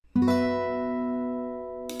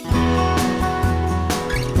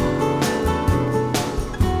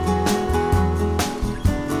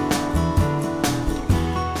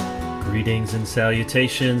Greetings and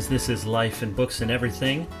salutations. This is Life in Books and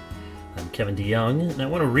Everything. I'm Kevin DeYoung, and I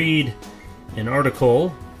want to read an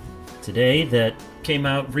article today that came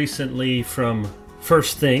out recently from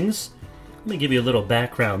First Things. Let me give you a little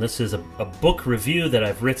background. This is a book review that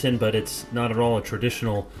I've written, but it's not at all a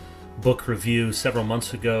traditional book review. Several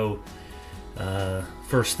months ago,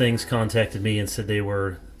 First Things contacted me and said they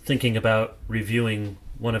were thinking about reviewing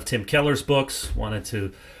one of Tim Keller's books, wanted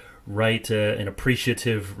to write an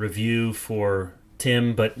appreciative review for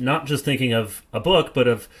Tim, but not just thinking of a book, but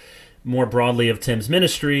of more broadly of Tim's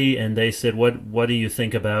ministry. And they said, what do you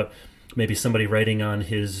think about maybe somebody writing on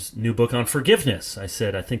his new book on forgiveness? I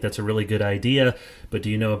said, I think that's a really good idea, but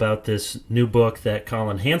do you know about this new book that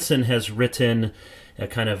Collin Hansen has written, a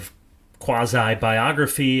kind of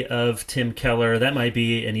quasi-biography of Tim Keller? That might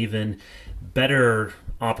be an even better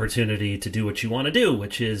opportunity to do what you want to do,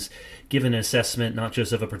 which is give an assessment not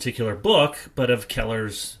just of a particular book, but of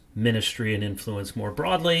Keller's ministry and influence more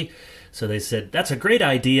broadly. So they said, that's a great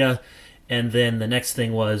idea. And then the next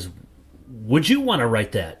thing was, would you want to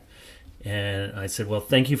write that? And I said, well,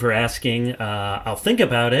 thank you for asking. I'll think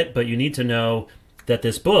about it, but you need to know that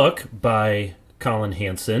this book by Collin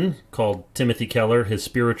Hansen, called Timothy Keller, His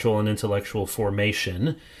Spiritual and Intellectual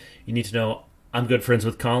Formation, you need to know I'm good friends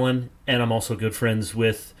with Collin, and I'm also good friends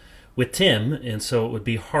with Tim, and so it would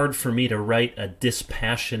be hard for me to write a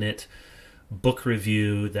dispassionate book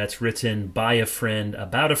review that's written by a friend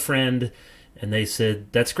about a friend. And they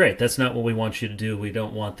said, that's great. That's not what we want you to do. We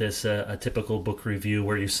don't want this a typical book review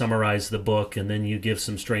where you summarize the book and then you give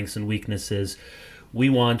some strengths and weaknesses. We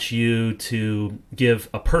want you to give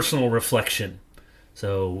a personal reflection.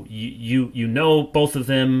 So you know both of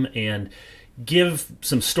them, and give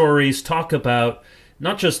some stories, talk about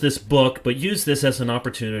not just this book, but use this as an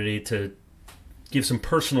opportunity to give some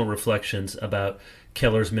personal reflections about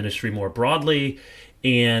Keller's ministry more broadly.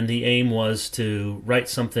 And the aim was to write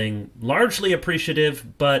something largely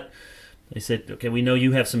appreciative, but they said, okay, we know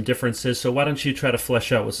you have some differences, so why don't you try to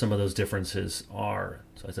flesh out what some of those differences are?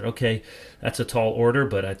 So I said, okay, that's a tall order,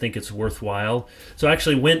 but I think it's worthwhile. So I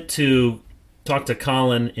actually went to talk to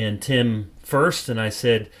Collin and Tim first, and I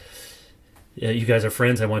said, you guys are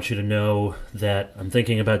friends. I want you to know that I'm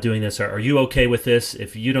thinking about doing this. Are you okay with this?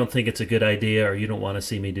 If you don't think it's a good idea or you don't want to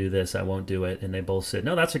see me do this, I won't do it. And they both said,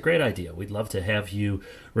 no, that's a great idea. We'd love to have you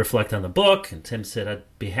reflect on the book. And Tim said, I'd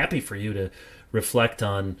be happy for you to reflect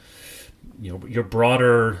on, your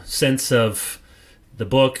broader sense of the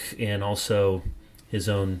book and also his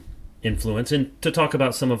own influence, and to talk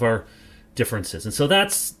about some of our differences. And so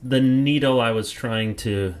that's the needle I was trying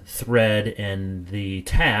to thread, and the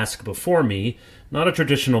task before me, not a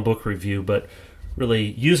traditional book review, but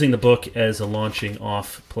really using the book as a launching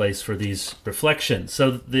off place for these reflections. So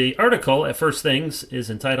the article at First Things is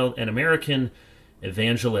entitled An American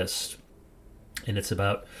Evangelist, and it's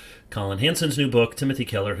about Collin Hansen's new book, Timothy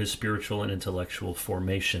Keller, His Spiritual and Intellectual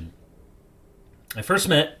Formation. I first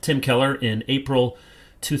met Tim Keller in April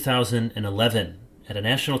 2011 at a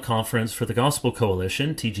national conference for the Gospel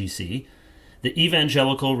Coalition, TGC, the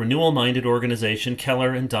evangelical renewal-minded organization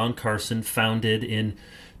Keller and Don Carson founded in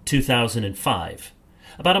 2005.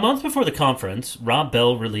 About a month before the conference, Rob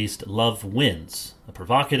Bell released Love Wins, a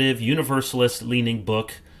provocative, universalist-leaning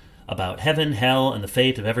book about heaven, hell, and the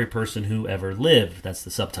fate of every person who ever lived. That's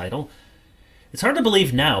the subtitle. It's hard to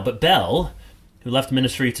believe now, but Bell, who left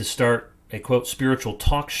ministry to start a, quote, spiritual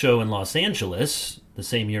talk show in Los Angeles, the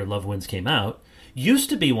same year Love Wins came out, used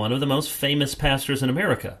to be one of the most famous pastors in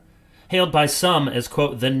America. Hailed by some as,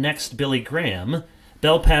 quote, the next Billy Graham,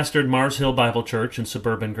 Bell pastored Mars Hill Bible Church in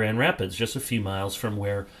suburban Grand Rapids, just a few miles from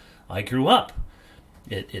where I grew up.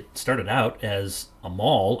 It started out as a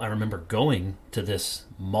mall. I remember going to this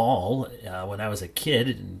mall when I was a kid,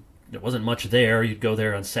 and there wasn't much there. You'd go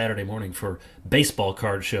there on Saturday morning for baseball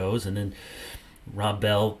card shows, and then Rob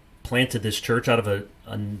Bell planted this church out of a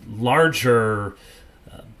larger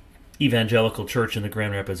evangelical church in the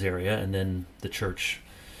Grand Rapids area, and then the church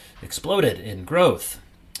exploded in growth.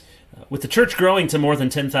 With the church growing to more than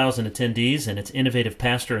 10,000 attendees and its innovative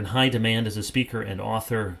pastor in high demand as a speaker and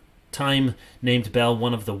author, Time named Bell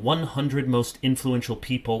one of the 100 most influential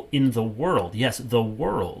people in the world. Yes, the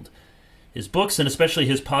world. His books, and especially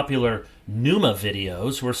his popular Pneuma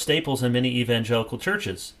videos, were staples in many evangelical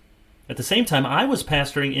churches. At the same time, I was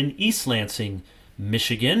pastoring in East Lansing,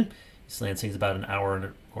 Michigan. East Lansing is about an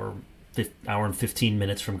hour and 15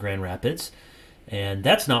 minutes from Grand Rapids. And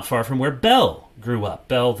that's not far from where Bell grew up.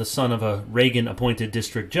 Bell, the son of a Reagan-appointed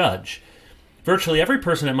district judge. Virtually every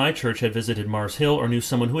person at my church had visited Mars Hill or knew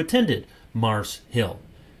someone who attended Mars Hill.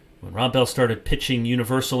 When Rob Bell started pitching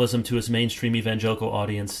universalism to his mainstream evangelical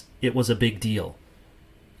audience, it was a big deal.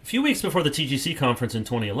 A few weeks before the TGC conference in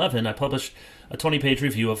 2011, I published a 20-page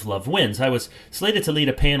review of Love Wins. I was slated to lead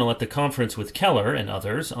a panel at the conference with Keller and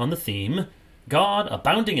others on the theme, God,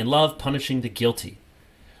 Abounding in Love, Punishing the Guilty.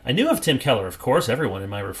 I knew of Tim Keller, of course. Everyone in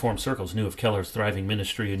my Reformed circles knew of Keller's thriving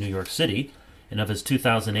ministry in New York City, and of his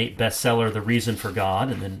 2008 bestseller, The Reason for God,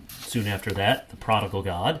 and then soon after that, The Prodigal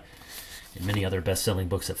God, and many other best-selling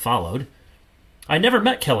books that followed. I never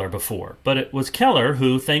met Keller before, but it was Keller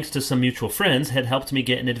who, thanks to some mutual friends, had helped me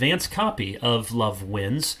get an advance copy of Love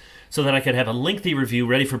Wins so that I could have a lengthy review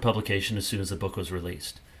ready for publication as soon as the book was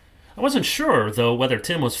released. I wasn't sure, though, whether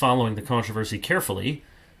Tim was following the controversy carefully.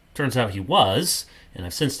 Turns out he was, and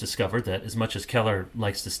I've since discovered that as much as Keller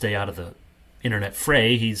likes to stay out of the internet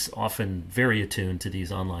fray, he's often very attuned to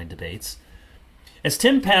these online debates. As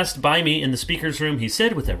Tim passed by me in the speaker's room, he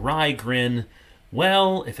said with a wry grin,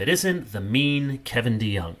 "Well, if it isn't the mean Kevin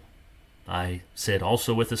DeYoung." I said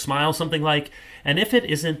also with a smile something like, "And if it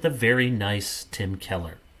isn't the very nice Tim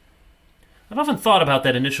Keller." I've often thought about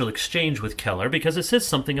that initial exchange with Keller because it says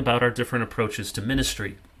something about our different approaches to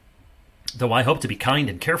ministry. Though I hope to be kind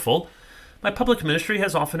and careful, my public ministry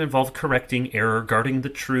has often involved correcting error, guarding the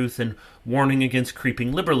truth, and warning against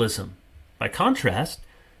creeping liberalism. By contrast,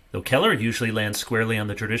 though Keller usually lands squarely on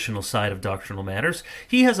the traditional side of doctrinal matters,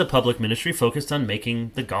 he has a public ministry focused on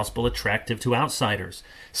making the gospel attractive to outsiders,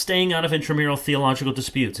 staying out of intramural theological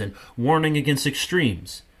disputes, and warning against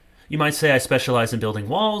extremes. You might say I specialize in building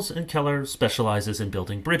walls, and Keller specializes in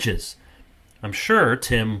building bridges. I'm sure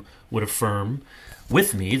Tim would affirm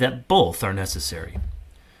with me that both are necessary.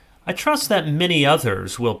 I trust that many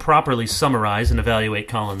others will properly summarize and evaluate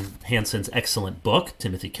Collin Hansen's excellent book,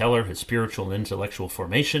 Timothy Keller, His Spiritual and Intellectual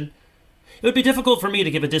Formation. It would be difficult for me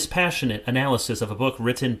to give a dispassionate analysis of a book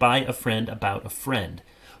written by a friend about a friend.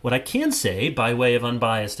 What I can say, by way of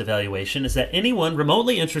unbiased evaluation, is that anyone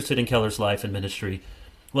remotely interested in Keller's life and ministry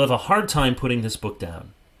will have a hard time putting this book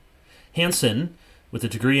down. Hansen, with a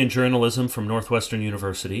degree in journalism from Northwestern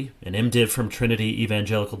University, an MDiv from Trinity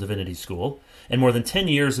Evangelical Divinity School, and more than 10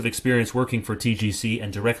 years of experience working for TGC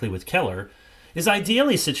and directly with Keller, is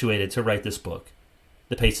ideally situated to write this book.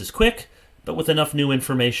 The pace is quick, but with enough new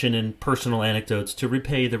information and personal anecdotes to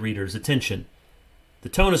repay the reader's attention. The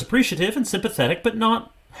tone is appreciative and sympathetic, but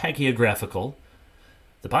not hagiographical.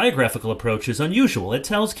 The biographical approach is unusual. It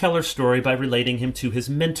tells Keller's story by relating him to his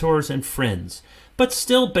mentors and friends, but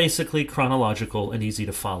still basically chronological and easy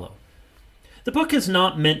to follow. The book is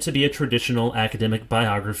not meant to be a traditional academic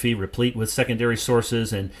biography replete with secondary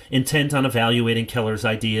sources and intent on evaluating Keller's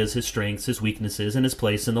ideas, his strengths, his weaknesses, and his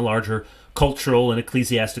place in the larger cultural and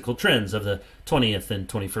ecclesiastical trends of the 20th and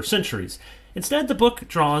 21st centuries. Instead, the book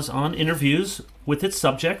draws on interviews with its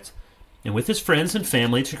subject and with his friends and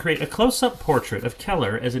family to create a close-up portrait of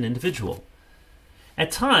Keller as an individual.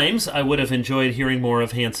 At times, I would have enjoyed hearing more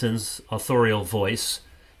of Hansen's authorial voice,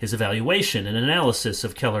 his evaluation and analysis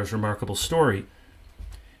of Keller's remarkable story.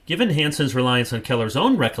 Given Hansen's reliance on Keller's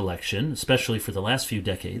own recollection, especially for the last few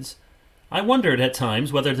decades, I wondered at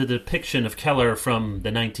times whether the depiction of Keller from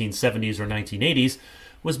the 1970s or 1980s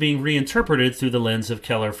was being reinterpreted through the lens of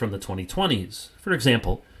Keller from the 2020s. For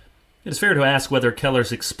example, it is fair to ask whether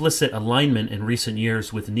Keller's explicit alignment in recent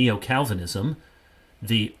years with Neo-Calvinism,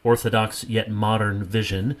 the orthodox yet modern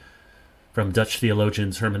vision from Dutch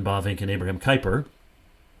theologians Herman Bavinck and Abraham Kuyper,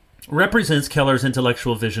 represents Keller's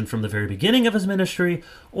intellectual vision from the very beginning of his ministry,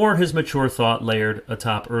 or his mature thought layered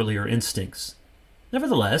atop earlier instincts.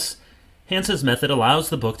 Nevertheless, Hansen's method allows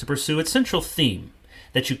the book to pursue its central theme,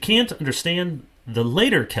 that you can't understand the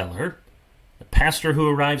later Keller, a pastor who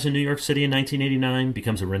arrives in New York City in 1989,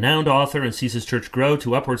 becomes a renowned author and sees his church grow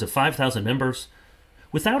to upwards of 5,000 members,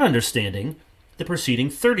 without understanding the preceding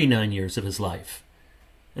 39 years of his life.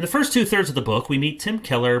 In the first two-thirds of the book, we meet Tim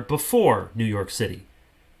Keller before New York City.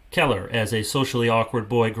 Keller as a socially awkward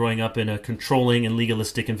boy growing up in a controlling and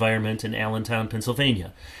legalistic environment in Allentown,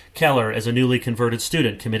 Pennsylvania. Keller as a newly converted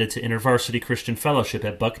student committed to InterVarsity Christian Fellowship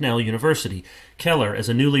at Bucknell University. Keller as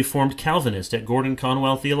a newly formed Calvinist at Gordon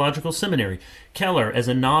Conwell Theological Seminary. Keller as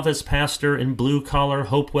a novice pastor in blue-collar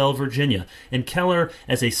Hopewell, Virginia. And Keller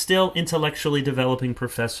as a still intellectually developing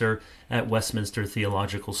professor at Westminster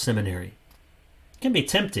Theological Seminary. It can be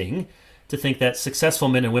tempting to think that successful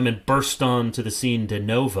men and women burst onto the scene de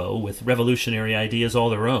novo with revolutionary ideas all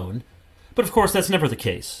their own. But of course, that's never the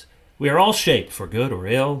case. We are all shaped, for good or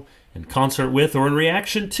ill, in concert with or in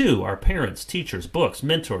reaction to our parents, teachers, books,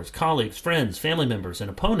 mentors, colleagues, friends, family members, and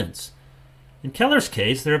opponents. In Keller's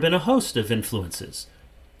case, there have been a host of influences.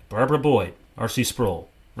 Barbara Boyd, R.C. Sproul,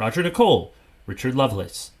 Roger Nicole, Richard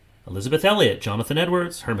Lovelace, Elizabeth Elliot, Jonathan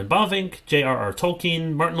Edwards, Herman Bavinck, J.R.R.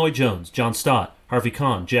 Tolkien, Martin Lloyd-Jones, John Stott, Harvey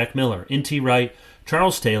Kahn, Jack Miller, N.T. Wright,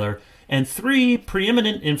 Charles Taylor, and three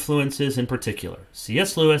preeminent influences in particular: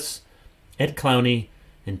 C.S. Lewis, Ed Clowney,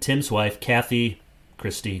 and Tim's wife, Kathy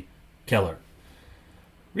Christie Keller.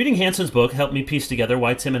 Reading Hansen's book helped me piece together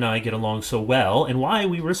why Tim and I get along so well and why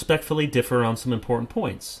we respectfully differ on some important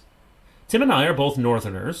points. Tim and I are both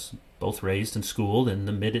Northerners, both raised and schooled in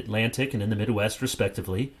the Mid-Atlantic and in the Midwest,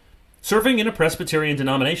 respectively, serving in a Presbyterian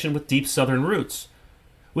denomination with deep Southern roots.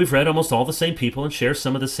 We've read almost all the same people and share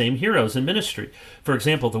some of the same heroes in ministry. For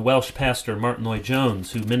example, the Welsh pastor Martin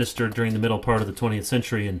Lloyd-Jones, who ministered during the middle part of the 20th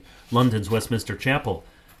century in London's Westminster Chapel,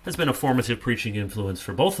 has been a formative preaching influence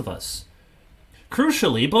for both of us.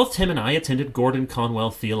 Crucially, both Tim and I attended Gordon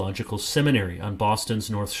Conwell Theological Seminary on Boston's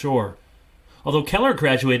North Shore. Although Keller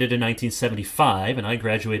graduated in 1975 and I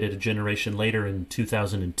graduated a generation later in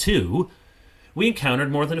 2002, we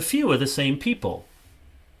encountered more than a few of the same people.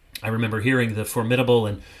 I remember hearing the formidable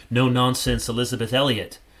and no-nonsense Elizabeth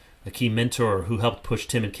Elliot, a key mentor who helped push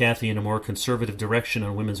Tim and Kathy in a more conservative direction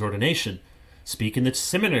on women's ordination, speak in the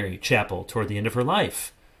seminary chapel toward the end of her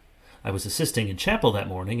life. I was assisting in chapel that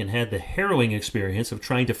morning and had the harrowing experience of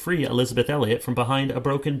trying to free Elizabeth Elliot from behind a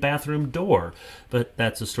broken bathroom door, but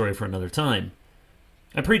that's a story for another time.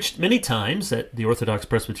 I preached many times at the Orthodox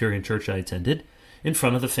Presbyterian church I attended, in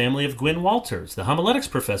front of the family of Gwyn Walters, the homiletics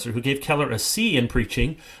professor who gave Keller a C in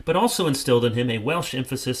preaching, but also instilled in him a Welsh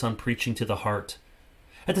emphasis on preaching to the heart.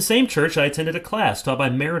 At the same church, I attended a class taught by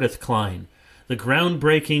Meredith Kline, the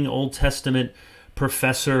groundbreaking Old Testament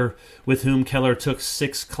professor with whom Keller took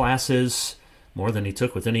 6 classes, more than he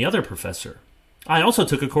took with any other professor. I also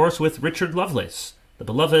took a course with Richard Lovelace, the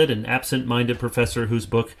beloved and absent-minded professor whose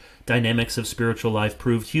book, Dynamics of Spiritual Life,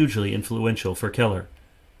 proved hugely influential for Keller.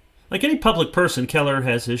 Like any public person, Keller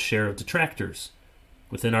has his share of detractors.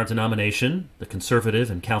 Within our denomination, the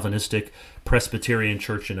conservative and Calvinistic Presbyterian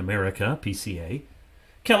Church in America, PCA,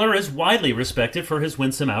 Keller is widely respected for his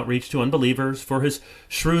winsome outreach to unbelievers, for his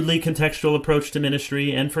shrewdly contextual approach to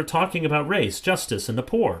ministry, and for talking about race, justice, and the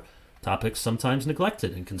poor, topics sometimes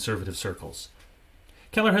neglected in conservative circles.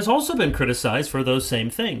 Keller has also been criticized for those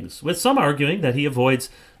same things, with some arguing that he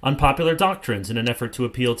avoids unpopular doctrines in an effort to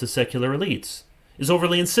appeal to secular elites, is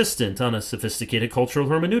overly insistent on a sophisticated cultural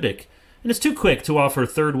hermeneutic, and is too quick to offer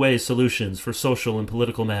third-way solutions for social and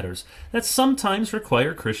political matters that sometimes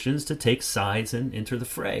require Christians to take sides and enter the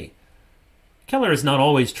fray. Keller is not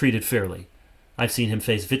always treated fairly. I've seen him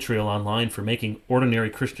face vitriol online for making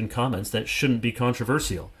ordinary Christian comments that shouldn't be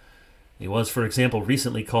controversial. He was, for example,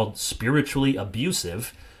 recently called spiritually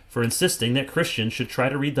abusive for insisting that Christians should try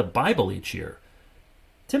to read the Bible each year.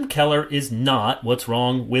 Tim Keller is not what's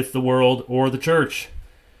wrong with the world or the church.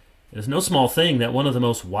 It is no small thing that one of the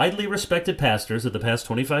most widely respected pastors of the past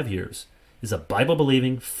 25 years is a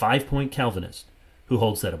Bible-believing, 5-point Calvinist who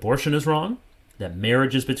holds that abortion is wrong, that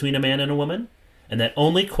marriage is between a man and a woman, and that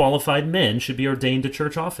only qualified men should be ordained to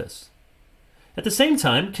church office. At the same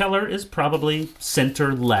time, Keller is probably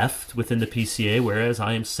center-left within the PCA, whereas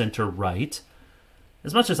I am center-right.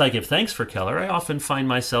 As much as I give thanks for Keller, I often find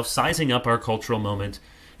myself sizing up our cultural moment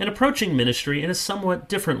and approaching ministry in a somewhat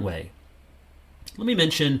different way. Let me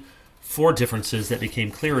mention 4 differences that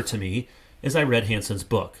became clearer to me as I read Hansen's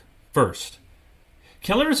book. First,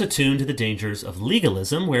 Keller is attuned to the dangers of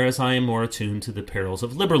legalism, whereas I am more attuned to the perils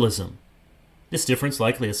of liberalism. This difference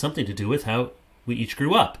likely has something to do with how we each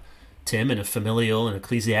grew up. Tim in a familial and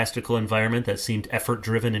ecclesiastical environment that seemed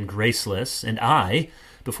effort-driven and graceless, and I,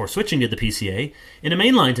 before switching to the PCA, in a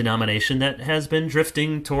mainline denomination that has been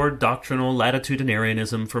drifting toward doctrinal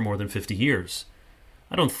latitudinarianism for more than 50 years.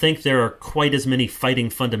 I don't think there are quite as many fighting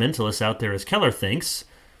fundamentalists out there as Keller thinks,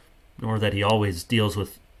 nor that he always deals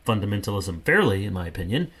with fundamentalism fairly, in my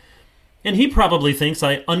opinion, and he probably thinks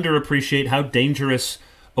I underappreciate how dangerous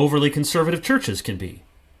overly conservative churches can be.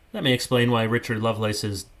 That may explain why Richard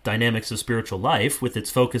Lovelace's Dynamics of Spiritual Life, with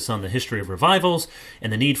its focus on the history of revivals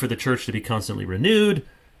and the need for the church to be constantly renewed,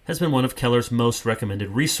 has been one of Keller's most recommended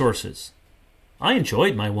resources. I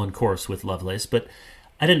enjoyed my one course with Lovelace, but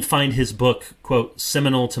I didn't find his book, quote,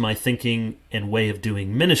 seminal to my thinking and way of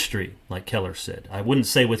doing ministry, like Keller said. I wouldn't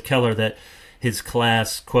say with Keller that his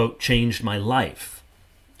class, quote, changed my life.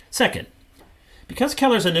 Second, because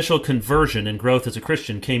Keller's initial conversion and growth as a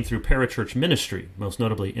Christian came through parachurch ministry, most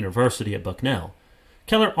notably InterVarsity at Bucknell,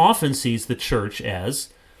 Keller often sees the church as,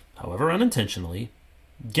 however unintentionally,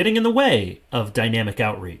 getting in the way of dynamic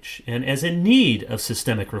outreach and as in need of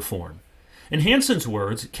systemic reform. In Hansen's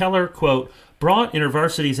words, Keller, quote, brought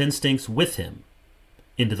InterVarsity's instincts with him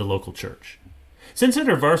into the local church. Since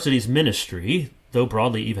InterVarsity's ministry, though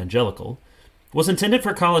broadly evangelical, was intended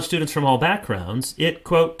for college students from all backgrounds, it,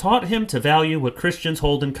 quote, taught him to value what Christians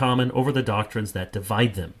hold in common over the doctrines that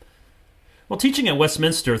divide them. While teaching at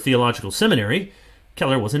Westminster Theological Seminary,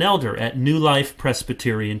 Keller was an elder at New Life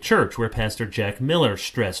Presbyterian Church, where Pastor Jack Miller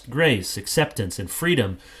stressed grace, acceptance, and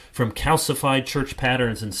freedom from calcified church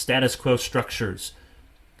patterns and status quo structures.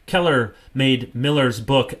 Keller made Miller's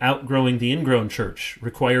book, Outgrowing the Ingrown Church,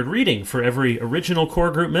 required reading for every original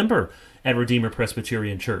core group member at Redeemer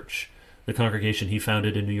Presbyterian Church, the congregation he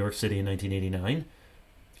founded in New York City in 1989.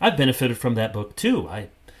 I've benefited from that book too. I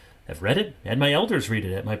have read it, had my elders read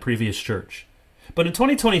it at my previous church. But in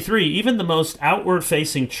 2023, even the most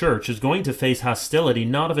outward-facing church is going to face hostility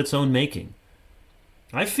not of its own making.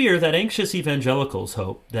 I fear that anxious evangelicals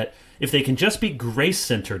hope that if they can just be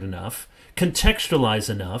grace-centered enough, contextualize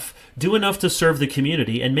enough, do enough to serve the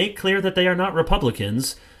community, and make clear that they are not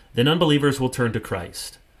Republicans, then unbelievers will turn to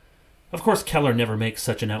Christ. Of course, Keller never makes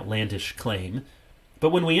such an outlandish claim,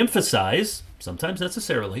 but when we emphasize, sometimes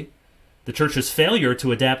necessarily, the church's failure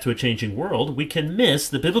to adapt to a changing world, we can miss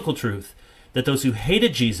the biblical truth that those who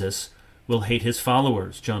hated Jesus will hate his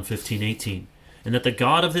followers, John 15:18, and that the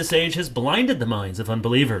God of this age has blinded the minds of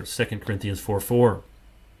unbelievers, 2 Corinthians 4:4.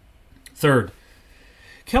 Third,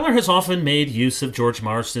 Keller has often made use of George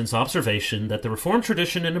Marsden's observation that the Reformed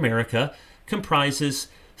tradition in America comprises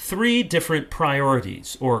three different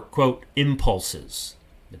priorities, or, quote, impulses.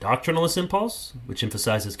 The doctrinalist impulse, which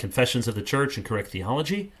emphasizes confessions of the church and correct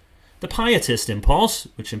theology. The pietist impulse,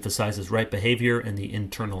 which emphasizes right behavior and the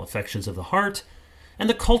internal affections of the heart. And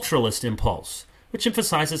the culturalist impulse, which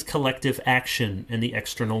emphasizes collective action and the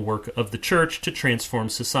external work of the church to transform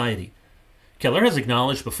society. Keller has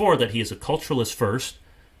acknowledged before that he is a culturalist first,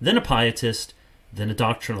 then a pietist, then a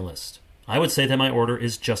doctrinalist. I would say that my order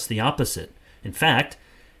is just the opposite. In fact,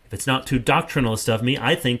 if it's not too doctrinalist of me,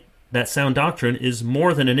 I think that sound doctrine is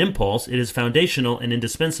more than an impulse. It is foundational and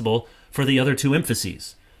indispensable for the other two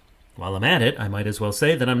emphases. While I'm at it, I might as well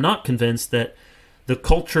say that I'm not convinced that the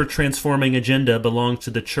culture-transforming agenda belongs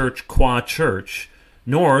to the church qua church,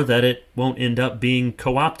 nor that it won't end up being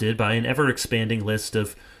co-opted by an ever-expanding list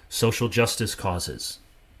of social justice causes.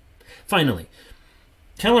 Finally,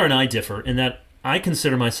 Keller and I differ in that I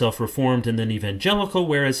consider myself Reformed and then evangelical,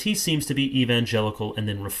 whereas he seems to be evangelical and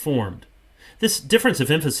then Reformed. This difference of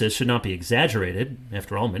emphasis should not be exaggerated.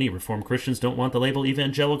 After all, many Reformed Christians don't want the label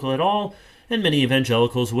evangelical at all, and many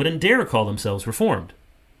evangelicals wouldn't dare call themselves Reformed.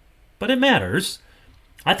 But it matters.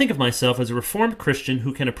 I think of myself as a Reformed Christian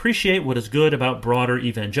who can appreciate what is good about broader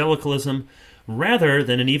evangelicalism, rather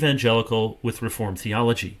than an evangelical with Reformed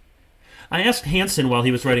theology. I asked Hansen while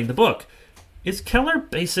he was writing the book, is Keller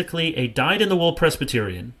basically a dyed-in-the-wool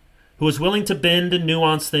Presbyterian who is willing to bend and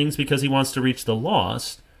nuance things because he wants to reach the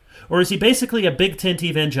lost, or is he basically a big-tent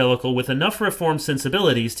evangelical with enough Reformed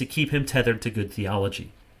sensibilities to keep him tethered to good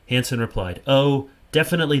theology? Hansen replied, oh,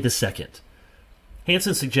 definitely the second.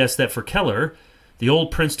 Hansen suggests that for Keller, the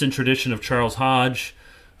old Princeton tradition of Charles Hodge,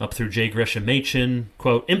 up through J. Gresham Machen,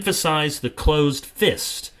 quote, emphasize the closed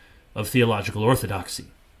fist of theological orthodoxy.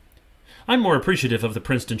 I'm more appreciative of the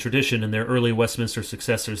Princeton tradition and their early Westminster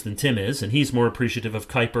successors than Tim is, and he's more appreciative of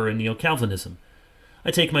Kuyper and Neo-Calvinism.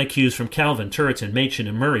 I take my cues from Calvin, Turretin, Machen,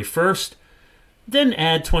 and Murray first, then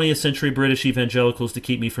add 20th century British evangelicals to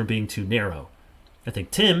keep me from being too narrow. I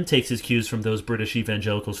think Tim takes his cues from those British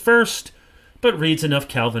evangelicals first, but reads enough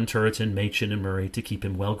Calvin, Turretin, Machen, and Murray to keep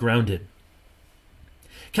him well-grounded.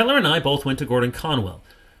 Keller and I both went to Gordon Conwell,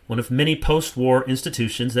 one of many post-war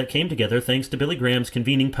institutions that came together thanks to Billy Graham's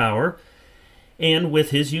convening power and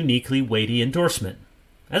with his uniquely weighty endorsement.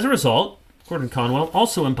 As a result, Gordon Conwell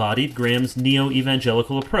also embodied Graham's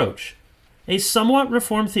neo-evangelical approach, a somewhat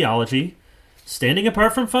Reformed theology, standing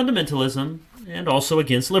apart from fundamentalism, and also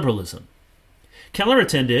against liberalism. Keller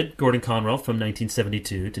attended Gordon Conwell from 1972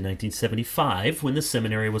 to 1975 when the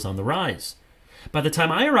seminary was on the rise. By the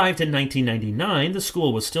time I arrived in 1999, the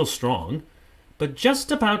school was still strong, but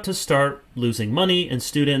just about to start losing money and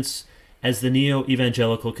students as the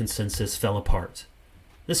neo-evangelical consensus fell apart.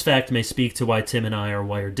 This fact may speak to why Tim and I are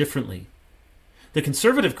wired differently. The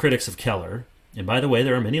conservative critics of Keller, and by the way,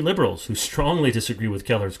 there are many liberals who strongly disagree with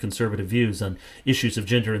Keller's conservative views on issues of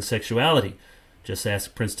gender and sexuality. Just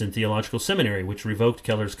ask Princeton Theological Seminary, which revoked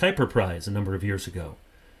Keller's Kuyper Prize a number of years ago.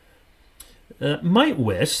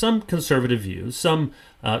 Some conservative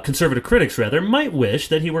critics might wish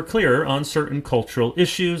that he were clearer on certain cultural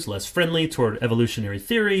issues, less friendly toward evolutionary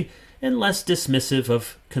theory, and less dismissive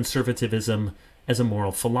of conservatism as a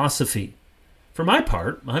moral philosophy. For my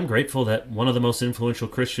part, I'm grateful that one of the most influential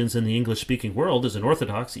Christians in the English-speaking world is an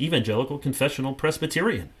Orthodox, evangelical, confessional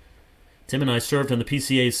Presbyterian. Tim and I served on the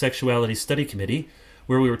PCA's Sexuality Study Committee,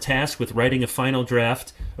 where we were tasked with writing a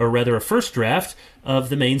first draft of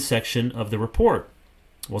the main section of the report.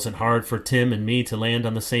 wasn't hard for Tim and me to land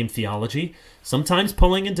on the same theology, sometimes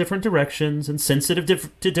pulling in different directions and sensitive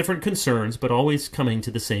to different concerns, but always coming to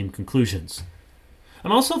the same conclusions.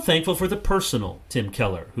 I'm also thankful for the personal Tim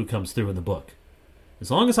Keller who comes through in the book. As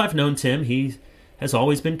long as I've known Tim, he has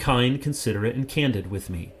always been kind, considerate, and candid with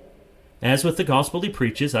me. As with the gospel he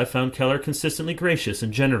preaches, I've found Keller consistently gracious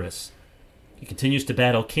and generous. He continues to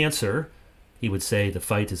battle cancer. He would say the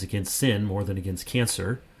fight is against sin more than against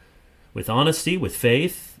cancer, with honesty, with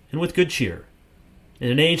faith, and with good cheer.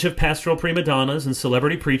 In an age of pastoral prima donnas and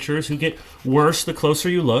celebrity preachers who get worse the closer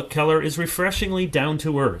you look, Keller is refreshingly down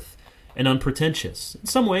to earth and unpretentious. In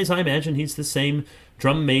some ways, I imagine he's the same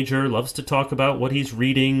drum major, loves to talk about what he's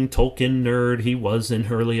reading, Tolkien nerd he was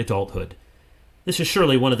in early adulthood. This is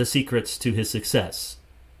surely one of the secrets to his success.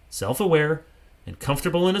 Self-aware and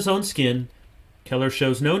comfortable in his own skin, Keller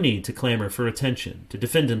shows no need to clamor for attention, to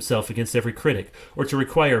defend himself against every critic, or to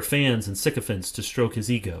require fans and sycophants to stroke his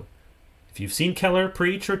ego. If you've seen Keller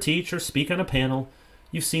preach or teach or speak on a panel,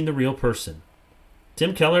 you've seen the real person.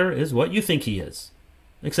 Tim Keller is what you think he is,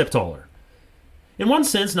 except taller. In one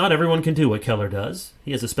sense, not everyone can do what Keller does.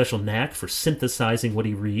 He has a special knack for synthesizing what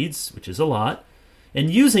he reads, which is a lot, and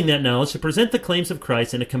using that knowledge to present the claims of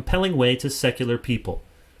Christ in a compelling way to secular people.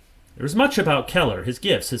 There's much about Keller, his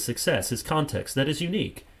gifts, his success, his context, that is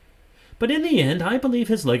unique. But in the end, I believe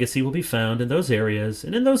his legacy will be found in those areas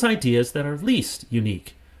and in those ideas that are least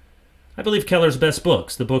unique. I believe Keller's best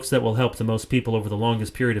books, the books that will help the most people over the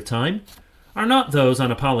longest period of time, are not those on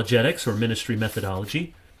apologetics or ministry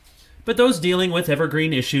methodology, but those dealing with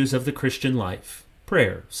evergreen issues of the Christian life: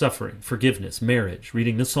 prayer, suffering, forgiveness, marriage,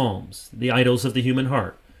 reading the Psalms, the idols of the human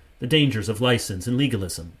heart, the dangers of license and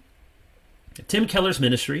legalism. Tim Keller's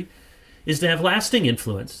ministry is to have lasting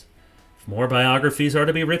influence. If more biographies are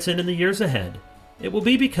to be written in the years ahead, it will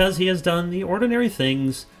be because he has done the ordinary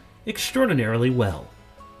things extraordinarily well.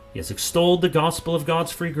 He has extolled the gospel of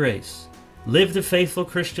God's free grace, lived a faithful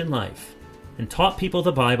Christian life, and taught people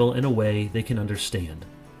the Bible in a way they can understand.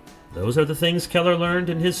 Those are the things Keller learned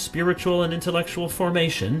in his spiritual and intellectual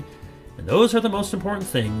formation, and those are the most important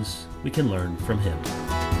things we can learn from him.